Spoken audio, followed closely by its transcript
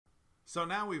So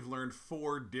now we've learned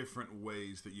 4 different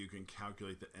ways that you can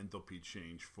calculate the enthalpy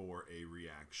change for a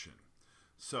reaction.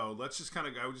 So let's just I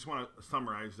just want to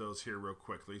summarize those here real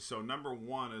quickly. So number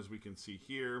 1, as we can see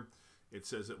here, it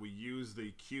says that we use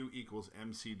the Q equals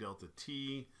MC delta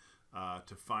T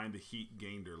to find the heat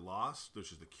gained or lost,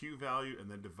 which is the Q value,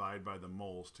 and then divide by the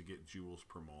moles to get joules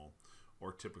per mole,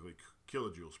 or typically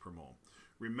kilojoules per mole.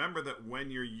 Remember that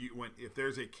if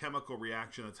there's a chemical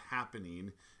reaction that's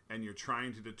happening and you're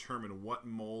trying to determine what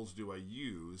moles do I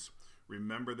use,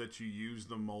 remember that you use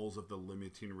the moles of the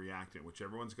limiting reactant.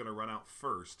 Whichever one's going to run out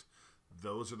first,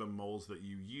 those are the moles that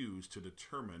you use to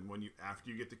determine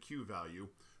after you get the Q value,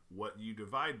 what you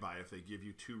divide by. If they give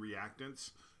you 2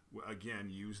 reactants, again,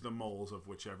 use the moles of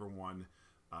whichever one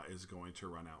is going to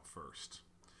run out first.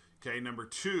 Okay, number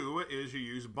 2 is you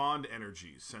use bond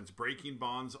energies. Since breaking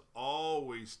bonds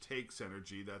always takes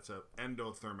energy, that's an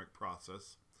endothermic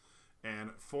process,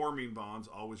 and forming bonds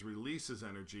always releases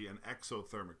energy, an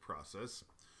exothermic process.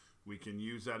 We can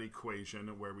use that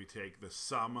equation where we take the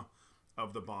sum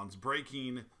of the bonds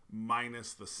breaking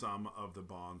minus the sum of the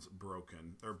bonds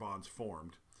broken, or bonds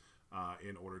formed,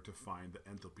 in order to find the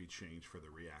enthalpy change for the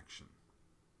reaction.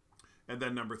 And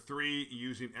then number 3,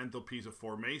 using enthalpies of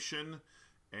formation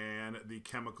and the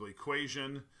chemical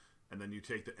equation, and then you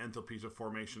take the enthalpies of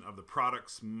formation of the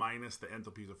products minus the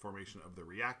enthalpies of formation of the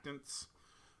reactants.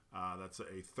 That's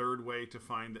a 3rd way to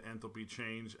find the enthalpy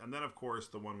change. And then, of course,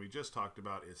 the one we just talked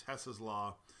about is Hess's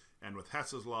law. And with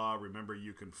Hess's law, remember,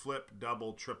 you can flip,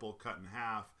 double, triple, cut in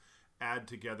half, add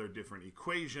together different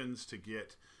equations to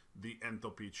get the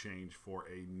enthalpy change for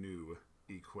a new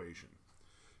equation.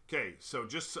 Okay, so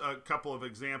just a couple of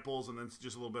examples and then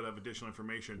just a little bit of additional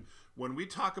information. When we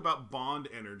talk about bond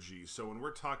energy, so when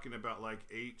we're talking about like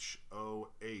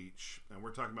HOH, and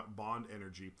we're talking about bond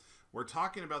energy, we're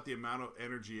talking about the amount of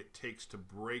energy it takes to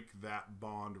break that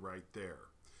bond right there.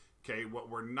 Okay, what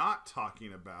we're not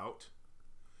talking about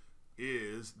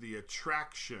is the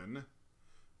attraction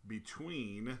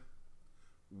between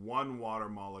one water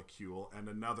molecule and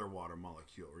another water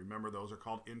molecule. Remember, those are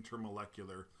called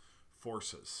intermolecular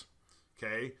forces.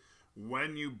 Okay,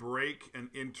 when you break an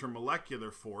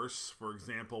intermolecular force, for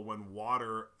example, when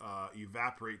water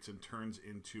evaporates and turns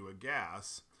into a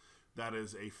gas, that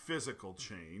is a physical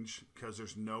change because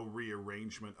there's no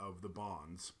rearrangement of the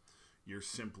bonds. You're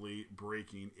simply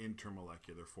breaking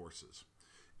intermolecular forces.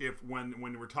 When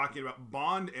we're talking about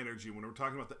bond energy, when we're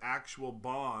talking about the actual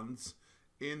bonds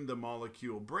in the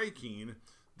molecule breaking,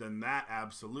 then that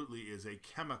absolutely is a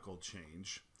chemical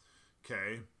change.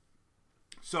 Okay,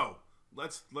 so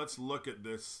let's look at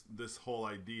this whole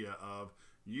idea of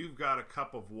you've got a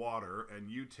cup of water and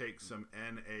you take some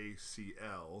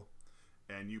NaCl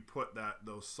and you put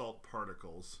those salt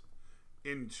particles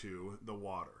into the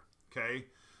water. Okay,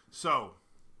 so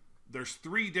there's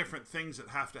 3 different things that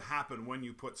have to happen when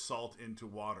you put salt into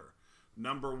water.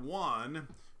 Number 1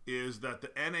 is that the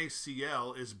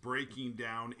NaCl is breaking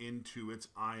down into its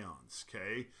ions.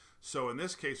 Okay, so in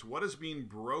this case, what is being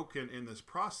broken in this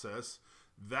process?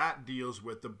 That deals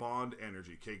with the bond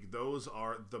energy. Okay, those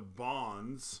are the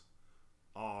bonds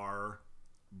are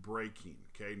breaking.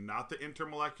 Okay, not the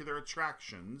intermolecular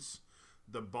attractions.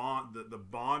 The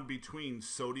bond between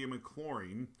sodium and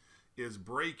chlorine is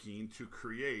breaking to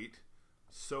create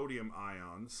sodium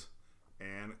ions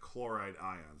and chloride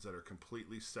ions that are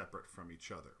completely separate from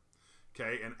each other.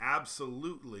 Okay, and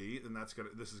absolutely, and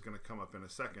this is gonna come up in a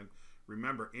second.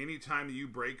 Remember, anytime you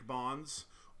break bonds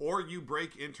or you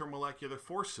break intermolecular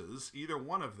forces, either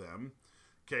one of them,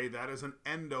 okay, that is an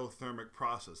endothermic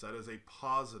process. That is a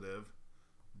positive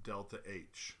delta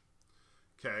H.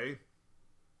 Okay.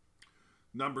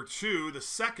 Number 2, the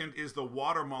second is the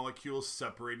water molecules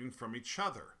separating from each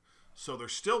other. So they're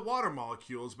still water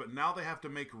molecules, but now they have to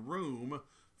make room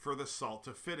for the salt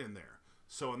to fit in there.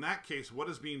 So in that case, what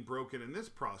is being broken in this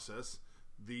process?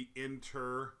 The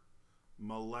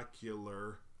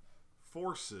intermolecular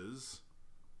forces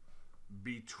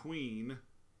between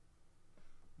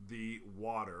the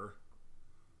water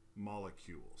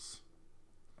molecules.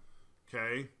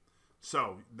 Okay,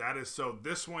 so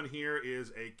this one here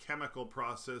is a chemical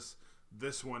process.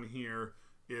 This one here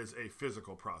is a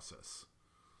physical process.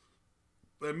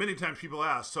 And many times people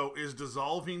ask, so is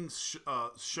dissolving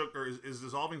sugar, is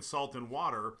dissolving salt in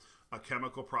water a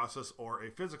chemical process or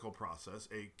a physical process,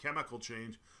 a chemical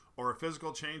change or a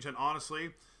physical change? And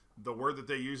honestly, the word that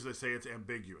they use, they say it's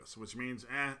ambiguous, which means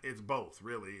it's both,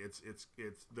 really. It's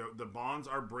the bonds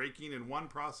are breaking in one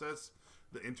process,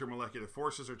 the intermolecular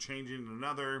forces are changing in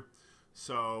another.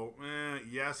 So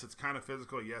yes, it's kind of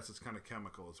physical. Yes, it's kind of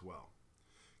chemical as well.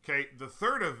 Okay, the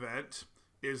third event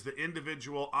is the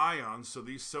individual ions, so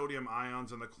these sodium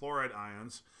ions and the chloride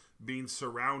ions, being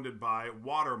surrounded by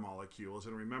water molecules.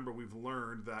 And remember, we've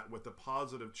learned that with the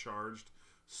positive charged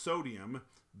sodium,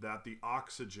 that the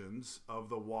oxygens of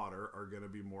the water are going to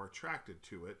be more attracted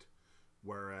to it,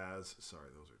 whereas, sorry,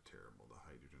 those are terrible. The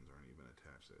hydrogens aren't even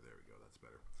attached there. There we go. That's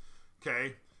better.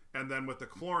 Okay, and then with the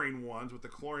chlorine ones, with the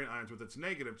chlorine ions with its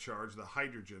negative charge, the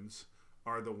hydrogens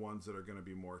are the ones that are going to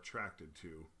be more attracted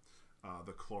to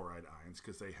the chloride ions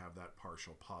because they have that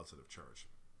partial positive charge.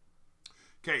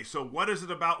 Okay, so what is it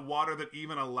about water that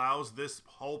even allows this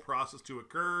whole process to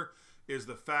occur? Is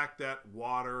the fact that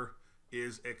water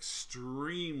is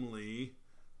extremely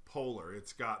polar.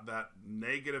 It's got that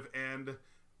negative end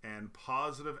and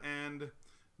positive end,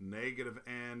 negative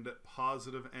end,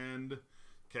 positive end.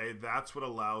 Okay, that's what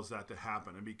allows that to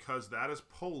happen. And because that is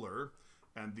polar,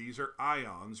 and these are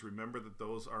ions, remember that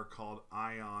those are called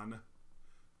ion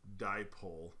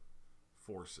dipole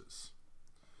forces.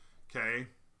 Okay?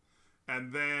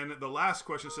 And then the last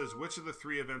question says, which of the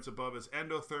three events above is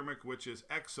endothermic, which is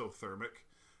exothermic?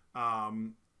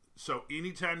 So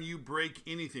anytime you break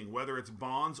anything, whether it's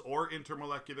bonds or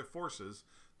intermolecular forces,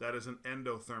 that is an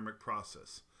endothermic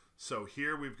process. So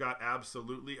here we've got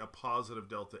absolutely a positive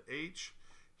delta H.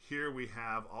 Here we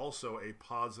have also a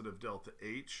positive delta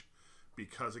H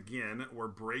because, again, we're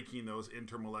breaking those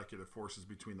intermolecular forces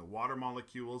between the water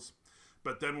molecules.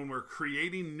 But then when we're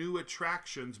creating new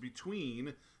attractions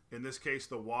between, in this case,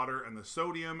 the water and the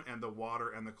sodium and the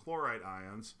water and the chloride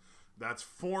ions, that's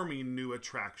forming new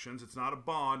attractions. It's not a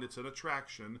bond, it's an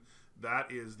attraction.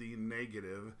 That is the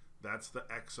negative. That's the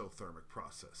exothermic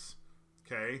process.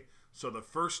 Okay? So the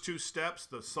first two steps,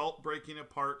 the salt breaking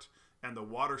apart and the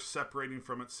water separating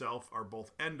from itself, are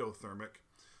both endothermic.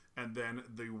 And then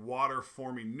the water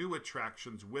forming new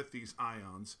attractions with these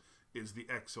ions is the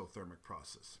exothermic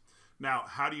process. Now,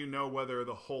 how do you know whether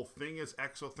the whole thing is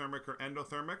exothermic or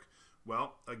endothermic?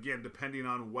 Well, again, depending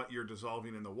on what you're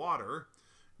dissolving in the water,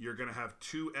 you're going to have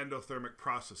two endothermic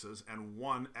processes and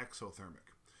one exothermic.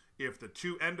 If the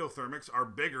two endothermics are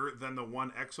bigger than the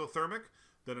one exothermic,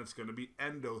 then it's going to be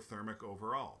endothermic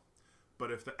overall.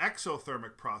 But if the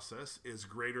exothermic process is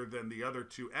greater than the other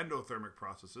two endothermic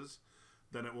processes,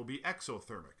 then it will be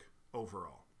exothermic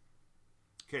overall.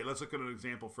 Okay, let's look at an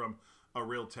example from a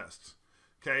real test.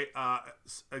 Okay,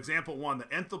 example one, the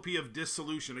enthalpy of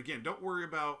dissolution. Again, don't worry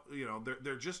about,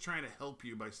 they're just trying to help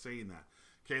you by saying that.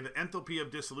 Okay, the enthalpy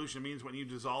of dissolution means when you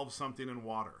dissolve something in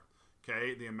water.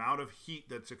 Okay, the amount of heat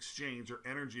that's exchanged or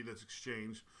energy that's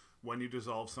exchanged when you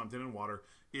dissolve something in water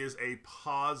is a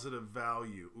positive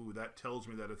value. Ooh, that tells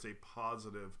me that it's a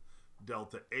positive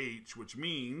delta H, which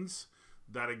means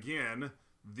that, again,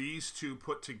 these two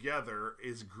put together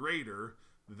is greater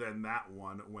than that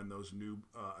one when those new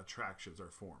attractions are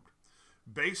formed.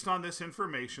 Based on this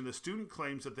information, the student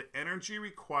claims that the energy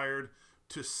required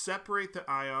to separate the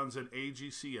ions in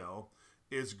AgCl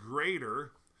is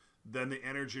greater than the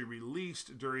energy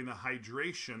released during the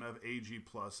hydration of Ag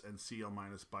plus and Cl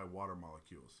minus by water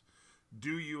molecules.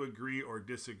 Do you agree or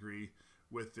disagree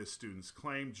with this student's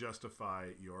claim?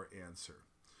 Justify your answer.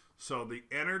 So the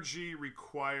energy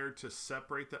required to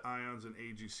separate the ions in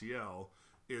AgCl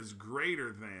is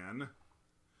greater than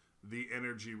the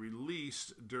energy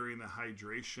released during the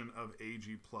hydration of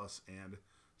Ag plus and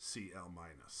Cl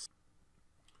minus.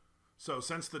 So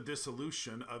since the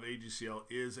dissolution of AgCl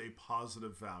is a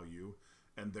positive value,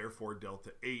 and therefore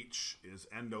delta H is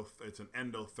it's an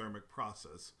endothermic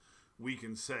process, we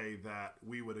can say that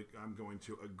I'm going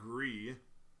to agree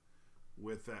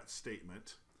with that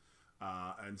statement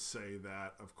and say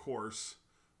that, of course,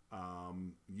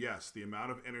 yes, the amount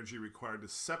of energy required to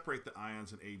separate the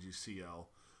ions in AgCl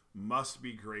must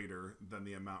be greater than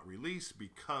the amount released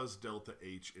because delta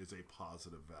H is a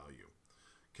positive value.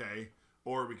 Okay?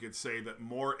 Or we could say that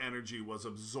more energy was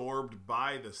absorbed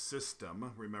by the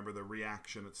system, remember the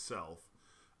reaction itself,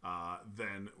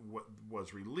 than what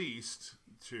was released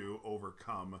to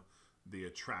overcome the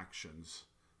attractions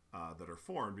that are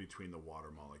formed between the water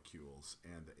molecules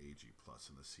and the Ag plus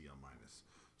and the Cl minus.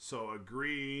 So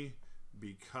agree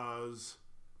because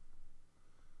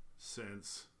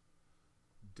since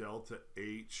delta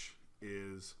H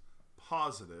is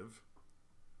positive,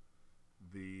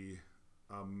 the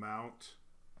amount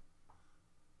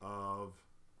of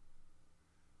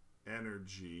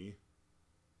energy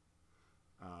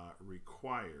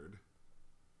required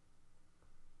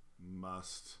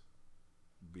must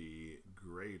be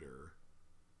greater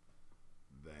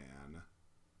than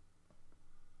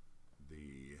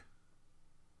the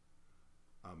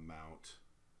amount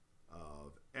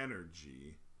of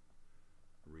energy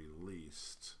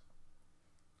released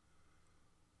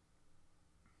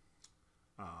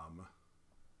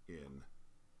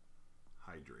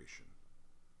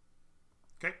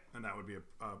And that would be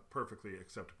a perfectly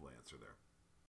acceptable answer there.